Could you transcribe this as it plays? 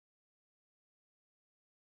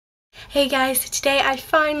Hey guys, so today I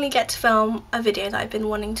finally get to film a video that I've been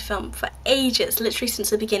wanting to film for ages, literally since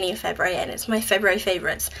the beginning of February, and it's my February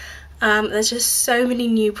favourites. There's just so many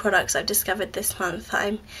new products I've discovered this month that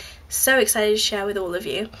I'm so excited to share with all of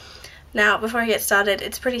you. Now, before I get started,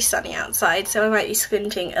 it's pretty sunny outside, so I might be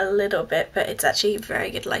squinting a little bit, but it's actually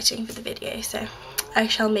very good lighting for the video, so I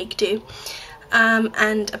shall make do.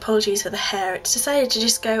 And apologies for the hair, it's decided to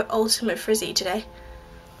just go ultimate frizzy today.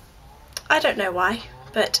 I don't know why.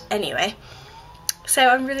 But anyway, so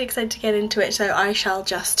I'm really excited to get into it, so I shall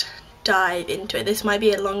just dive into it. This might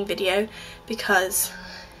be a long video because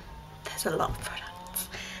there's a lot of products.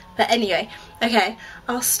 But anyway, okay,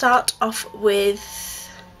 I'll start off with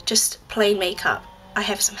just plain makeup. I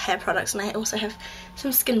have some hair products and I also have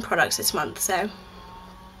some skin products this month, so.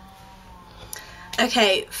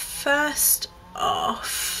 Okay, first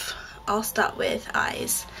off, I'll start with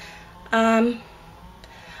eyes.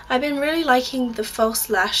 I've been really liking the False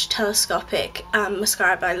Lash Telescopic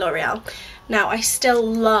mascara by L'Oreal. Now, I still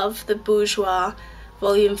love the Bourjois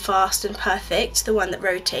Volume Fast and Perfect, the one that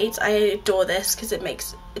rotates. I adore this because it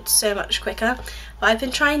makes it so much quicker. But I've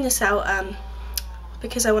been trying this out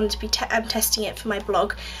because I wanted to be I'm testing it for my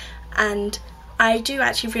blog, and I do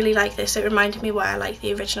actually really like this. It reminded me why I like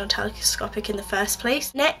the original Telescopic in the first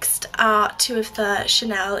place. Next are two of the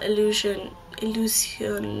Chanel Illusion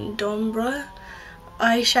d'Ombre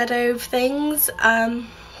eyeshadow things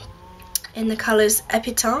in the colours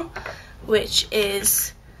Epiton, which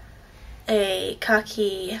is a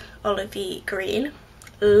khaki olivey green.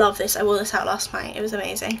 Love this. I wore this out last night. It was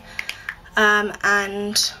amazing.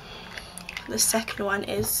 And the second one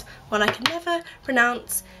is one I can never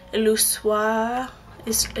pronounce, Illusoire.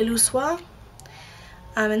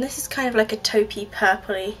 And this is kind of like a taupey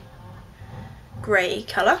purpley grey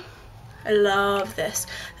colour. I love this.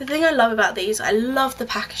 The thing I love about these, I love the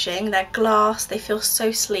packaging. They're glass, they feel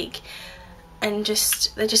so sleek, and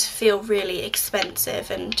they just feel really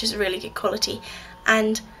expensive and just really good quality.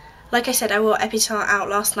 And like I said, I wore Epiton out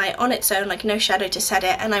last night on its own, like no shadow to set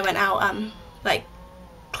it, and I went out like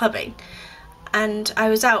clubbing. And I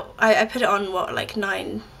was out, I put it on what, like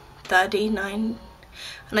 9:30, and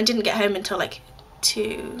I didn't get home until like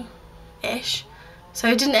 2-ish. So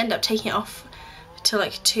I didn't end up taking it off till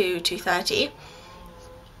like 2:30,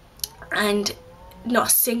 and not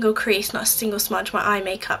a single crease, not a single smudge. My eye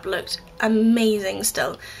makeup looked amazing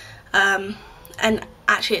still, and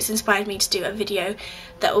actually it's inspired me to do a video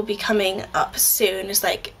that will be coming up soon. It's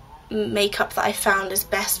like makeup that I found is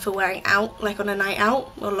best for wearing out, like on a night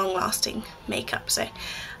out, or long-lasting makeup. So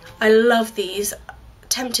I love these.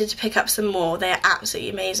 Tempted to pick up some more. They are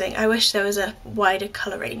absolutely amazing. I wish there was a wider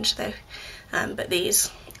colour range though, but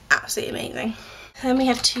these, absolutely amazing. Then we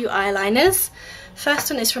have two eyeliners.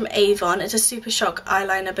 First one is from Avon. It's a Super Shock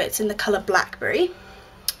eyeliner, but it's in the colour Blackberry.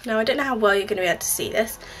 Now, I don't know how well you're going to be able to see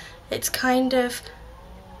this. It's kind of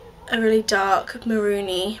a really dark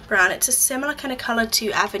maroony brown. It's a similar kind of colour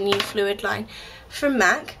to Avenue Fluid Line from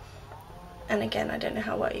MAC. And again, I don't know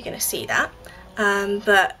how well you're going to see that.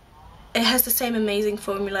 But it has the same amazing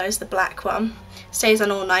formula as the black one. Stays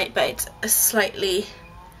on all night, but it's a slightly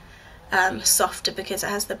softer because it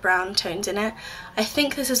has the brown tones in it. I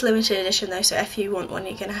think this is limited edition though, so if you want one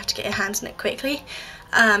you're going to have to get your hands on it quickly.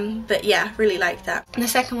 But yeah, really like that. And the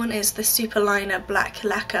second one is the Super Liner Black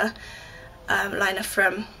Lacquer liner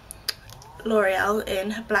from L'Oreal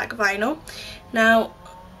in black vinyl. Now,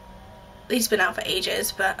 these have been out for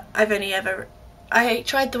ages, but I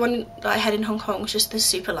tried the one that I had in Hong Kong, which is the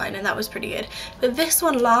Super Liner, and that was pretty good. But this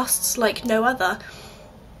one lasts like no other.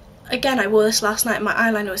 Again, I wore this last night and my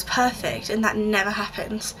eyeliner was perfect, and that never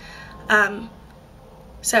happens.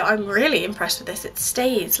 So I'm really impressed with this. It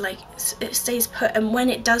stays put, and when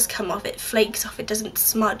it does come off, it flakes off, it doesn't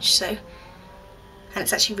smudge. So, and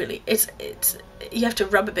it's actually really, it's you have to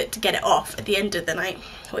rub a bit to get it off at the end of the night,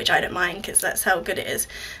 which I don't mind because that's how good it is.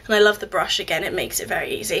 And I love the brush. Again, it makes it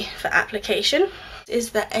very easy for application. This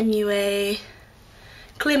is the MUA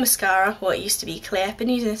Clear Mascara, well, it used to be clear. I've been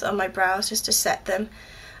using this on my brows just to set them.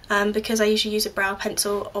 Because I usually use a brow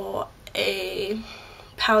pencil or a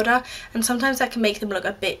powder, and sometimes that can make them look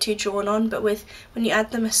a bit too drawn on, but when you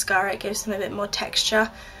add the mascara, it gives them a bit more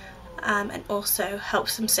texture, and also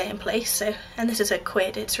helps them stay in place. So, and this is a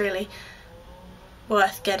quid, it's really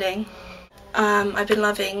worth getting. I've been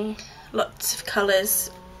loving lots of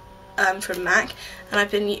colours from MAC, and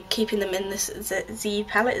I've been keeping them in this Z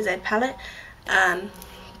palette,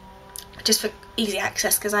 just for easy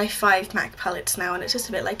access, because I have 5 MAC palettes now and it's just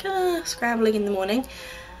a bit like scrambling in the morning.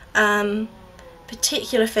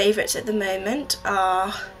 Particular favourites at the moment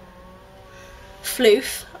are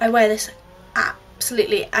Floof. I wear this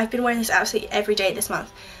absolutely, I've been wearing this absolutely every day this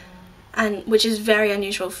month. and which is very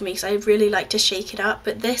unusual for me, so I really like to shake it up.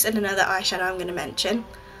 But this and another eyeshadow I'm going to mention,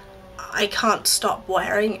 I can't stop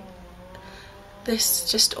wearing.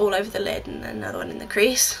 This just all over the lid and another one in the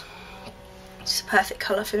crease. It's a perfect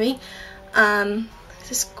colour for me.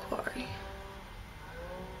 This is Quarry.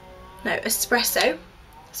 No, Espresso.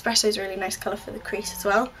 Espresso is a really nice colour for the crease as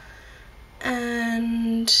well.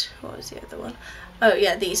 And what was the other one? Oh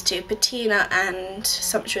yeah, these two, Patina and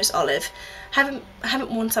Sumptuous Olive.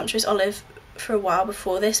 Haven't worn Sumptuous Olive for a while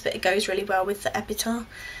before this, but it goes really well with the Epital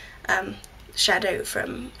shadow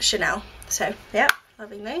from Chanel. So yeah,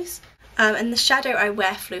 loving those. And the shadow I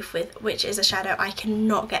wear floof with, which is a shadow I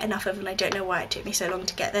cannot get enough of, and I don't know why it took me so long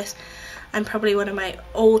to get this, and probably one of my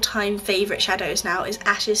all-time favourite shadows now, is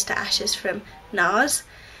Ashes to Ashes from NARS.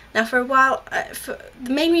 Now for a while,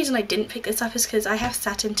 the main reason I didn't pick this up is because I have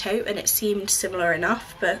satin taupe and it seemed similar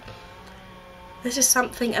enough, but there's just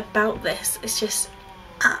something about this, it's just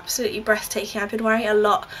absolutely breathtaking. I've been wearing it a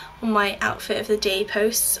lot on my outfit of the day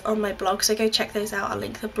posts on my blog, so go check those out. I'll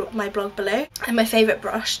link my blog below. And my favourite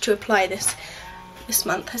brush to apply this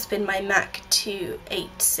month has been my MAC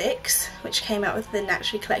 286, which came out with the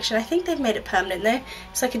Naturally collection. I think they've made it permanent though.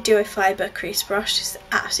 It's like a duo fibre crease brush, just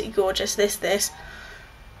absolutely gorgeous. This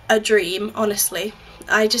a dream, honestly.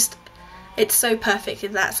 It's so perfect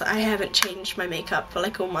in that, so I haven't changed my makeup for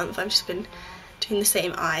like all month. I've just been doing the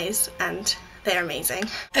same eyes and they're amazing.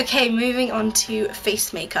 Okay, moving on to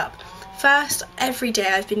face makeup. First, every day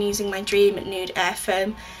I've been using my Dream Nude Air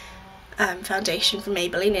Foam foundation from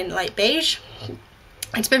Maybelline in light beige.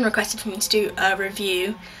 It's been requested for me to do a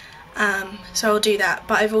review, so I'll do that,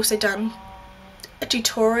 but I've also done a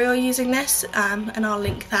tutorial using this, and I'll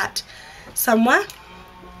link that somewhere.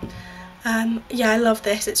 Yeah, I love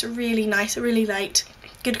this. It's really nice, really light,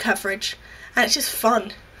 good coverage, and it's just fun.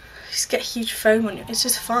 You just get huge foam on you. It's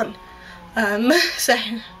just fun. So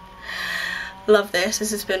love this.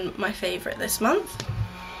 This has been my favourite this month.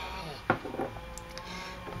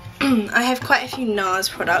 I have quite a few NARS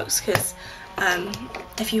products because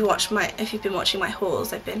if you've been watching my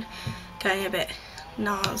hauls, I've been going a bit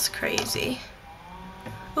NARS crazy.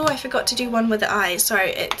 Oh, I forgot to do one with the eyes.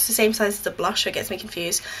 Sorry, it's the same size as the blush, so it gets me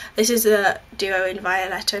confused. This is a Duo in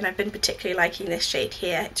Violetta, and I've been particularly liking this shade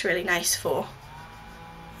here. It's really nice for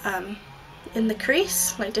in the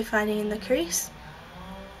crease, like defining in the crease.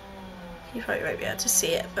 You probably won't be able to see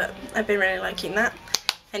it, but I've been really liking that.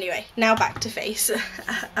 Anyway, now back to face.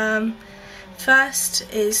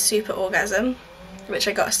 First is Super Orgasm, which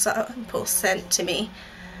I got a sample sent to me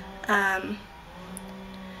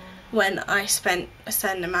when I spent a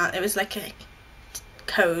certain amount. It was like a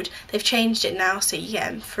code. They've changed it now, so you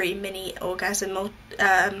get a free mini orgasm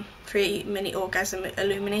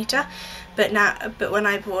illuminator. But when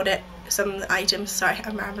I bought it, some items, sorry,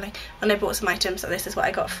 I'm rambling. When I bought some items, this is what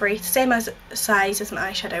I got free. Same as size as an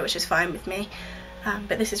eyeshadow, which is fine with me.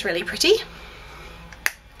 But this is really pretty.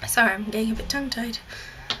 Sorry, I'm getting a bit tongue-tied.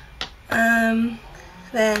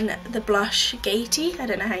 Then the blush Gaty, I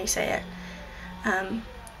don't know how you say it,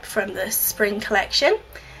 from the spring collection.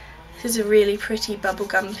 This is a really pretty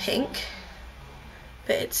bubblegum pink,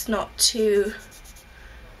 but it's not too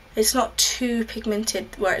pigmented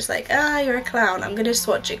where it's like, ah, you're a clown. I'm going to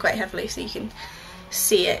swatch it quite heavily so you can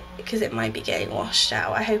see it, because it might be getting washed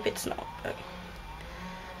out. I hope it's not, but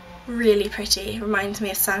really pretty. Reminds me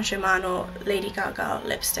of Saint Germain or Lady Gaga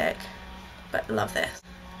lipstick, but love this.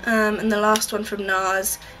 And the last one from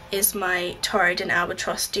NARS is my Torrid and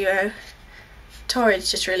Albatross duo. Torrid's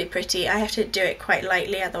just really pretty. I have to do it quite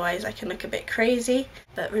lightly, otherwise I can look a bit crazy,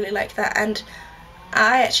 but really like that. And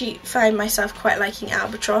I actually find myself quite liking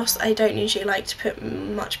Albatross. I don't usually like to put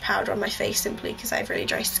much powder on my face simply because I have really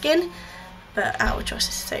dry skin, but Albatross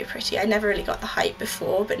is so pretty. I never really got the hype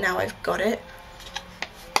before, but now I've got it.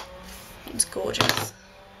 It's gorgeous.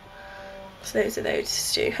 So those are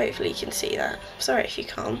those two. Hopefully you can see that. Sorry if you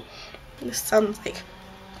can't. The sun's like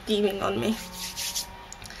beaming on me.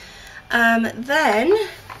 Then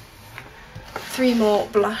 3 more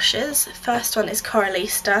blushes. First one is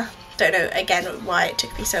Coralista. Don't know again why it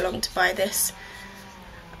took me so long to buy this.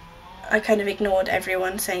 I kind of ignored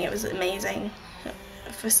everyone saying it was amazing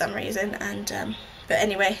for some reason, and but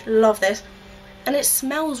anyway, love this. And it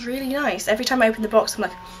smells really nice. Every time I open the box I'm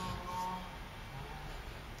like,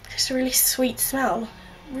 it's a really sweet smell,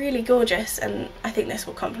 really gorgeous, and I think this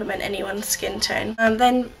will complement anyone's skin tone. And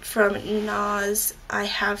then from NARS I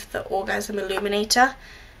have the Orgasm Illuminator.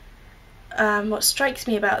 What strikes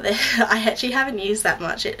me about this, I actually haven't used that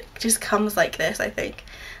much. It just comes like this, I think,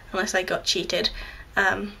 unless I got cheated.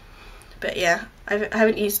 But yeah, I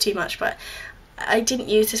haven't used too much, but I didn't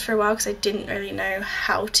use this for a while because I didn't really know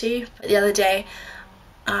how to. But the other day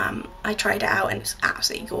I tried it out and it's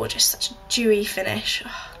absolutely gorgeous. Such a dewy finish.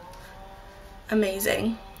 Oh,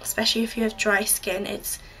 amazing. Especially if you have dry skin,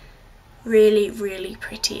 it's really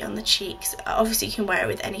pretty on the cheeks. Obviously you can wear it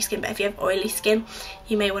with any skin, but if you have oily skin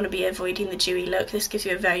you may want to be avoiding the dewy look. This gives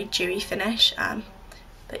you a very dewy finish,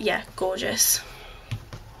 but yeah, gorgeous.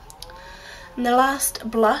 And the last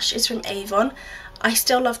blush is from Avon. I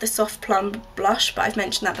still love the Soft Plum blush, but I've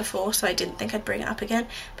mentioned that before, so I didn't think I'd bring it up again.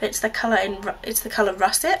 But it's the colour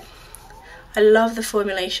Russet. I love the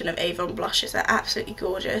formulation of Avon blushes. They're absolutely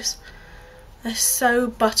gorgeous. They're so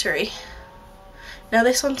buttery. Now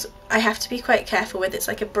this one's, I have to be quite careful with. It's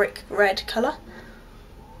like a brick red colour.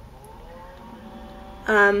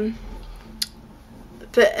 But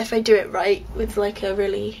if I do it right with like a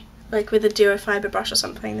really, like with a duo fibre brush or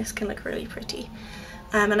something, this can look really pretty.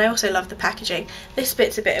 And I also love the packaging. This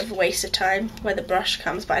bit's a bit of a waste of time where the brush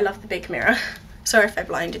comes, but I love the big mirror. Sorry if I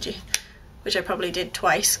blinded you, which I probably did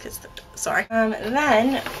twice, because sorry.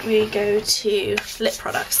 Then we go to lip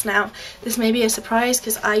products. Now this may be a surprise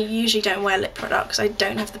because I usually don't wear lip products. I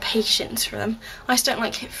don't have the patience for them. I just don't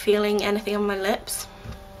like feeling anything on my lips.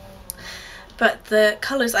 But the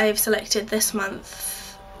colours I have selected this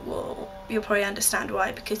month, well, you'll probably understand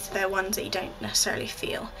why, because they're ones that you don't necessarily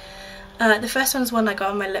feel. The first one's one I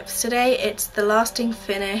got on my lips today. It's the Lasting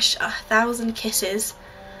Finish 1000 Kisses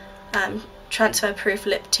Transfer Proof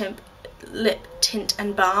Lip Tint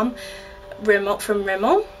and Balm from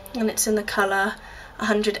Rimmel, and it's in the colour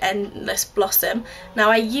 100 Endless Blossom.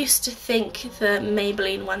 Now I used to think the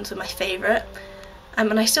Maybelline ones were my favourite,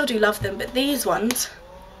 and I still do love them, but these ones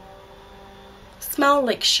smell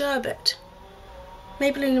like sherbet.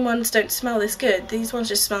 Maybelline ones don't smell this good. These ones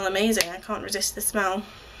just smell amazing. I can't resist the smell.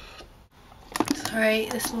 Sorry,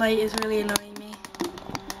 this light is really annoying me.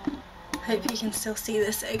 Hope you can still see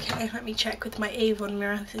this okay. Let me check with my Avon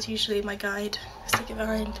mirror. This is usually my guide. Stick it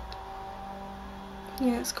behind.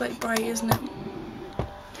 Yeah, it's quite bright, isn't it?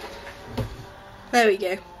 There we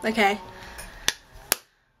go. Okay.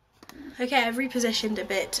 Okay, I've repositioned a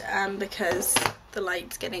bit because the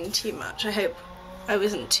light's getting too much. I hope I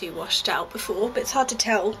wasn't too washed out before, but it's hard to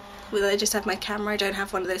tell whether I just have my camera. I don't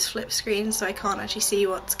have one of those flip screens, so I can't actually see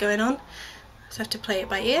what's going on. So I have to play it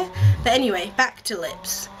by ear. But anyway, back to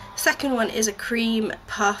lips. Second one is a Cream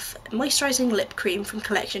Puff Moisturising Lip Cream from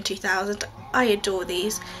Collection 2000. I adore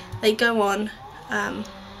these. They go on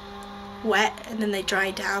wet and then they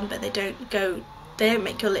dry down, but they don't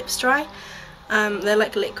make your lips dry. They're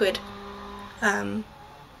like liquid. They're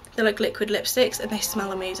like liquid lipsticks and they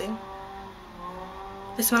smell amazing.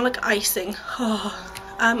 They smell like icing. Oh.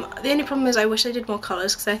 The only problem is I wish I did more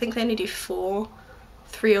colours because I think they only do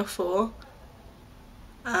 3 or 4.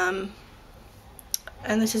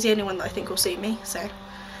 And this is the only one that I think will suit me, so,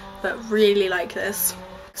 but really like this.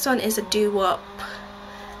 Next one is a Doo Wop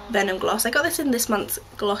Venom Gloss. I got this in this month's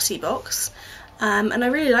glossy box, and I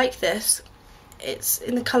really like this. It's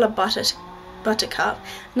in the colour Buttercup,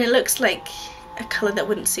 and it looks like a colour that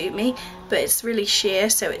wouldn't suit me, but it's really sheer,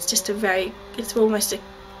 so it's just it's almost a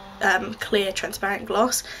clear transparent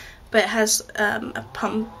gloss, but it has a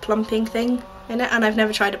plumping thing in it, and I've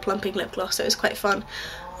never tried a plumping lip gloss, so it's quite fun.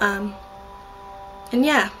 And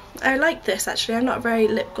yeah, I like this actually. I'm not a very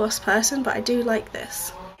lip gloss person, but I do like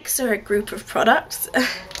this. Next are a group of products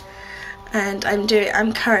and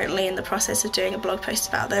I'm currently in the process of doing a blog post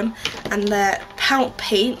about them, and they're Pout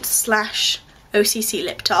Paint / OCC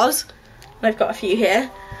Lip Tars. And I've got a few here.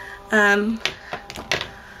 I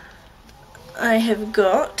have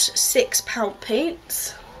got 6 Pout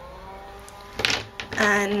Paints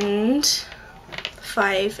and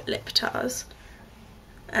 5 lip tars.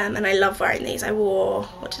 And I love wearing these. I wore,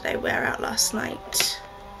 what did I wear out last night?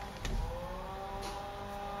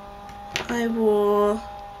 I wore,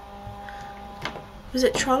 was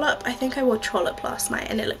it Trollop? I think I wore Trollop last night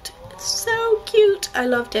and it looked so cute. I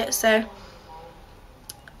loved it. So,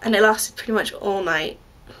 and it lasted pretty much all night.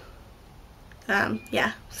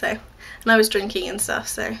 Yeah, so, and I was drinking and stuff,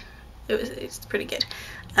 so it's pretty good.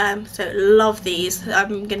 So love these.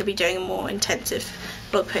 I'm going to be doing a more intensive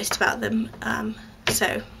blog post about them.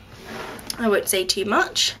 So I won't say too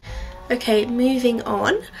much. Okay, moving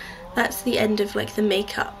on. That's the end of like the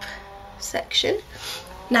makeup section.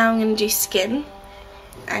 Now I'm going to do skin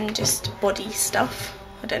and just body stuff.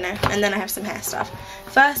 I don't know. And then I have some hair stuff.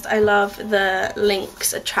 First, I love the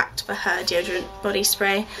Lynx Attract for Her deodorant body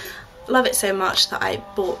spray. Love it so much that I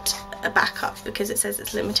bought a backup because it says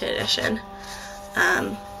it's limited edition.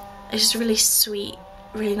 It's just a really sweet,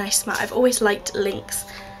 really nice smell. I've always liked Lynx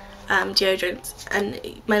deodorants, and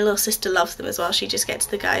my little sister loves them as well. She just gets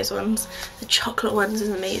the guys ones. The chocolate ones is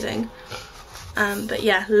amazing. But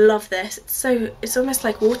yeah, love this. It's almost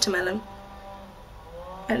like watermelon.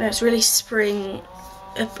 I don't know, it's really spring,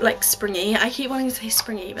 like springy. I keep wanting to say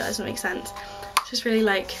springy, but that doesn't make sense. It's just really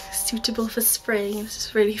like suitable for spring. It's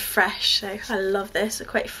just really fresh, so I love this. It's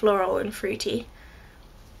quite floral and fruity.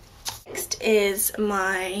 Next is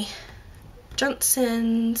my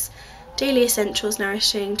Johnson's Daily Essentials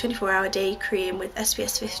Nourishing 24-Hour Day Cream with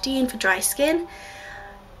SPF 15 for dry skin.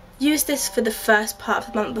 Used this for the first part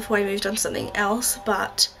of the month before I moved on to something else,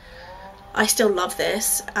 but I still love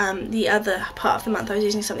this. The other part of the month I was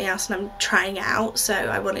using something else and I'm trying it out, so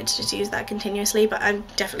I wanted to just use that continuously, but I'm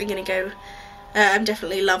definitely going to go, I'm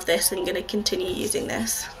definitely love this and going to continue using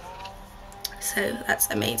this. So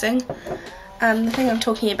that's amazing. The thing I'm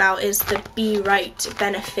talking about is the Be Right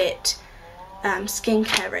Benefit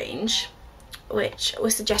skincare range, which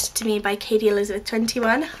was suggested to me by Katie Elizabeth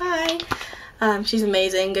 21. Hi! She's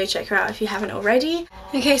amazing, go check her out if you haven't already.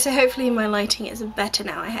 Okay, so hopefully my lighting is better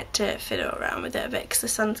now. I had to fiddle around with it a bit because the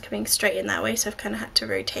sun's coming straight in that way, so I've kind of had to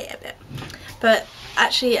rotate a bit. But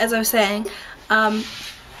actually, as I was saying,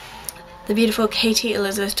 the beautiful Katie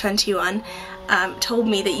Elizabeth 21 told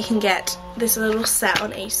me that you can get this little set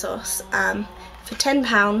on ASOS for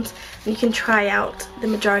 £10 and you can try out the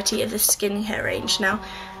majority of the skincare range. Now,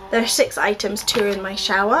 there are 6 items, 2 are in my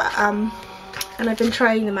shower. And I've been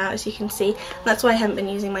trying them out, as you can see. That's why I haven't been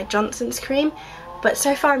using my Johnson's cream, but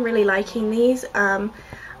so far I'm really liking these. I'm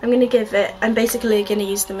basically going to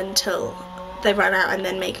use them until they run out and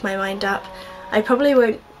then make my mind up. I probably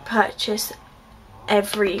won't purchase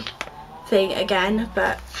everything again,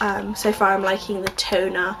 but so far I'm liking the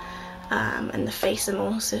toner and the face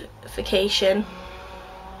emulsification,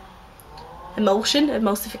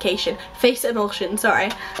 face emulsion, sorry,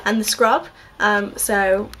 and the scrub.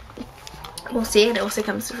 So we'll see, and it also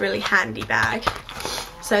comes with a really handy bag.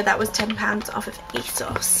 So that was £10 off of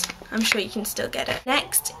ASOS. I'm sure you can still get it.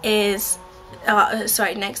 Next is,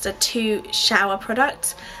 next are 2 shower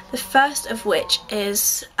products. The first of which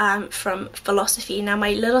is from Philosophy. Now,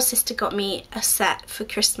 my little sister got me a set for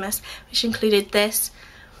Christmas, which included this,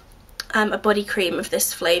 a body cream of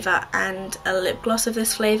this flavour and a lip gloss of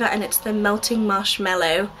this flavour, and it's the Melting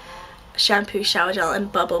Marshmallow Shampoo, Shower Gel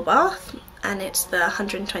and Bubble Bath. And it's the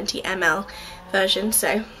 120 ml version,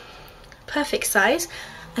 so perfect size,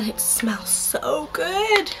 and it smells so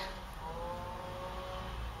good.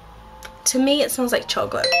 To me it smells like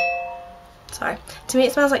chocolate. Sorry. To me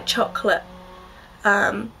it smells like chocolate.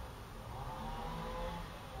 Kind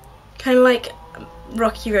of like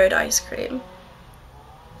Rocky Road ice cream.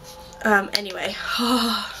 Anyway,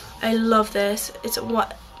 I love this.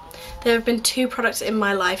 There have been 2 products in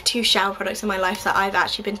my life, 2 shower products in my life that I've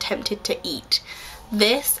actually been tempted to eat.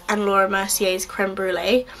 This and Laura Mercier's Creme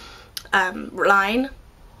Brulee line.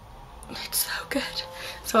 It's so good.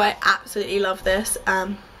 So I absolutely love this.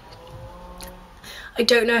 I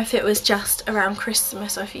don't know if it was just around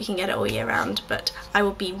Christmas or if you can get it all year round, but I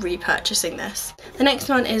will be repurchasing this. The next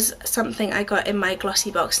one is something I got in my glossy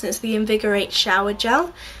box, and it's the Invigorate Shower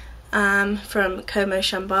Gel from Como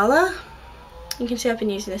Shambhala. You can see I've been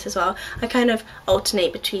using this as well. I kind of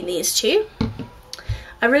alternate between these 2.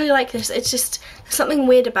 I really like this. It's just, there's something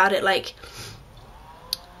weird about it. Like,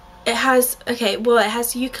 it has, it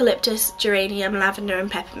has eucalyptus, geranium, lavender and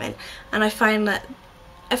peppermint. And I find that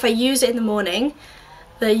if I use it in the morning,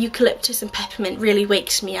 the eucalyptus and peppermint really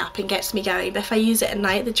wakes me up and gets me going. But if I use it at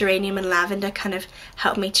night, the geranium and lavender kind of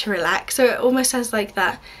help me to relax. So it almost has like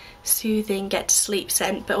that soothing get to sleep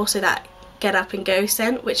scent, but also that get up and go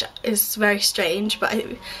scent, which is very strange, but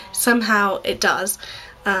somehow it does.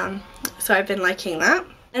 So I've been liking that.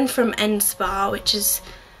 And from End Spa, which is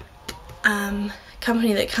a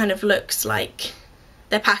company that kind of looks like,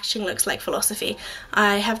 their packaging looks like Philosophy.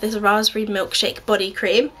 I have this raspberry milkshake body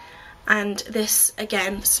cream, and this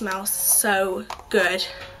again smells so good.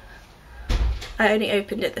 I only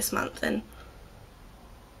opened it this month and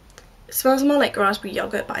it smells more like raspberry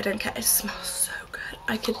yogurt, but I don't care, it smells so good.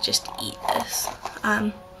 I could just eat this.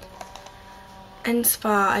 End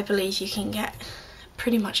Spa, I believe you can get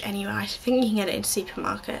pretty much anywhere. I think you can get it in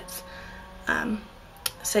supermarkets.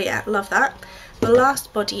 So yeah, love that. The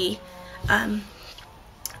last body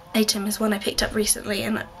item is one I picked up recently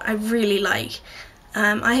and I really like.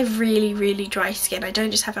 I have really dry skin. I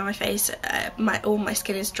don't just have it on my face, all my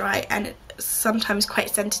skin is dry and it's sometimes quite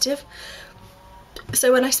sensitive.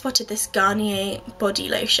 So when I spotted this Garnier body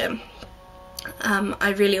lotion,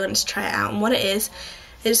 I really wanted to try it out, and what it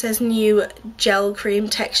says new gel cream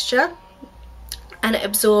texture, and it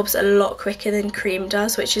absorbs a lot quicker than cream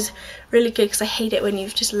does, which is really good because I hate it when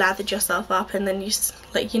you've just lathered yourself up and then you just,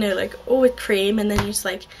 like, all with cream and then you just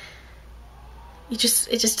like, it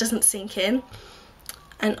just doesn't sink in.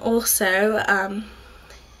 and also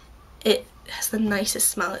it has the nicest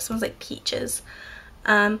smell. It smells like peaches.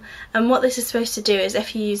 And what this is supposed to do is,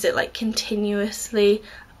 if you use it like continuously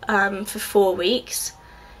for 4 weeks,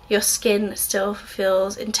 your skin still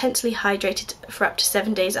feels intensely hydrated for up to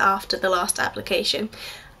 7 days after the last application,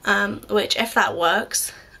 which, if that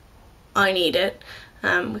works, I need it,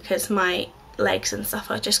 because my legs and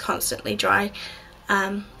stuff are just constantly dry.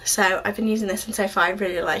 So I've been using this, and so far I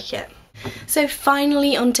really like it. So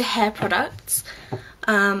finally, onto hair products.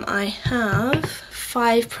 I have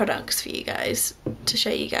 5 products for you guys to show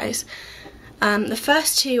you guys. The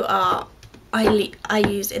first 2 are I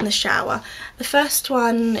use in the shower. The first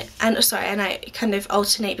one, and I kind of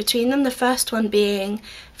alternate between them. The first one being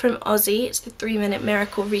from Izzy. It's the 3-Minute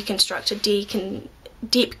Miracle Reconstructor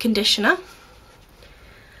Deep Conditioner.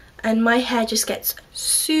 And my hair just gets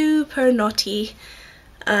super knotty.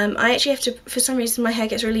 I actually have to, for some reason my hair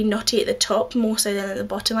gets really knotty at the top more so than at the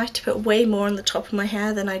bottom. I have to put way more on the top of my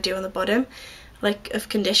hair than I do on the bottom, like, of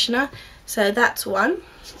conditioner. So that's one.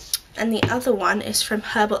 And the other one is from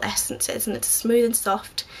Herbal Essences, and it's a smooth and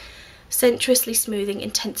soft, sensuously smoothing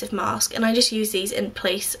intensive mask. And I just use these in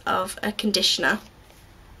place of a conditioner,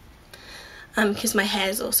 because my hair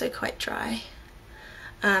is also quite dry.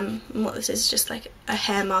 And what this is just like a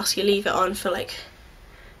hair mask. You leave it on for like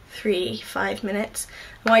 3-5 minutes.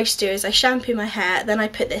 And what I used to do is I shampoo my hair, then I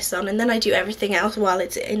put this on, and then I do everything else while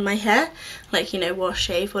it's in my hair, like, you know, wash,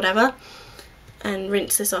 shave, whatever, and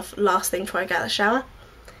rinse this off last thing before I get out of the shower.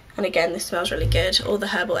 And again, this smells really good. All the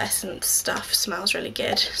herbal essence stuff smells really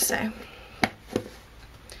good, so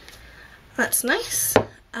that's nice.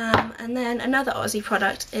 And then another Izzy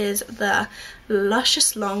product is the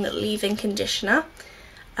Luscious Long Leave-In Conditioner.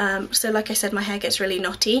 So like I said, my hair gets really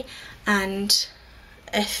knotty, and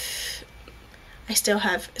if I still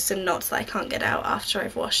have some knots that I can't get out after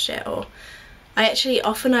I've washed it, or I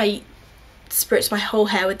spritz my whole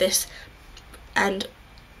hair with this and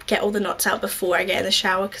get all the knots out before I get in the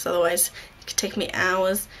shower, because otherwise it could take me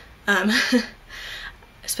hours,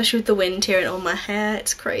 especially with the wind here and all my hair.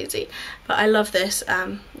 It's crazy, but I love this,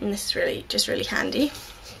 and this is just really handy.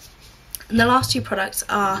 And the last 2 products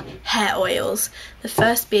are hair oils. The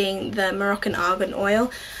first being the Moroccan Argan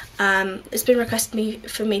Oil. It's been requested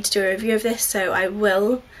for me to do a review of this, so I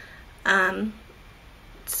will.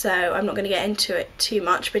 So I'm not going to get into it too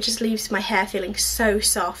much, but it just leaves my hair feeling so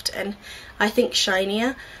soft and I think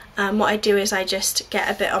shinier. What I do is I just get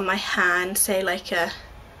a bit on my hand, say like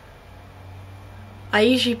I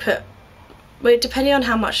usually put, well, depending on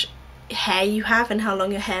how much hair you have and how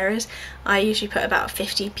long your hair is, I usually put about a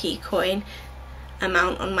 50p coin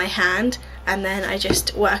amount on my hand, and then I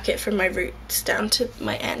just work it from my roots down to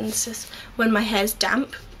my ends just when my hair's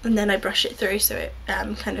damp, and then I brush it through so it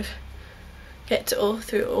kind of gets all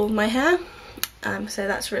through all my hair. So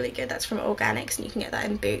that's really good. That's from Organics, and you can get that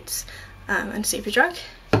in Boots and Superdrug.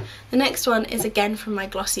 The next one is again from my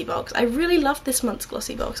glossy box. I really love this month's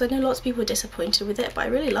glossy box. I know lots of people are disappointed with it, but I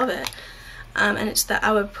really love it. And it's the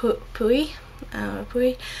Our Pui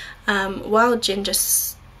Wild Ginger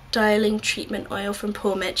Styling Treatment Oil from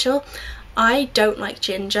Paul Mitchell. I don't like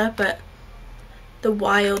ginger, but the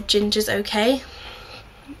wild ginger's okay.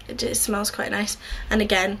 It smells quite nice. And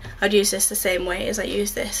again, I'd use this the same way as I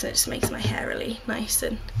use this, and it just makes my hair really nice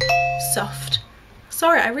and soft.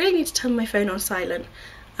 Sorry, I really need to turn my phone on silent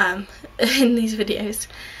in these videos.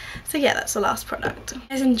 So yeah, that's the last product. If you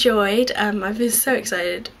guys enjoyed, I've been so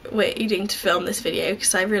excited waiting to film this video,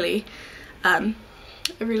 because I really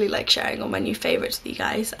like sharing all my new favourites with you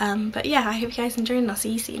guys. But yeah, I hope you guys enjoyed, and I'll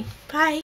see you soon. Bye!